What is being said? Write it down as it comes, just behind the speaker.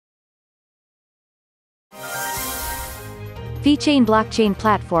VeChain blockchain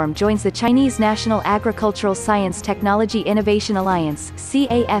platform joins the Chinese National Agricultural Science Technology Innovation Alliance,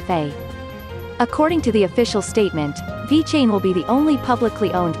 CAFA. According to the official statement, VeChain will be the only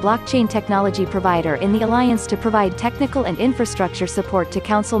publicly owned blockchain technology provider in the alliance to provide technical and infrastructure support to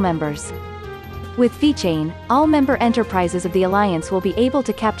council members. With VeChain, all member enterprises of the alliance will be able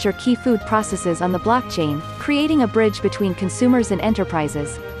to capture key food processes on the blockchain, creating a bridge between consumers and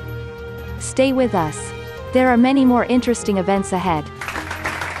enterprises. Stay with us. There are many more interesting events ahead.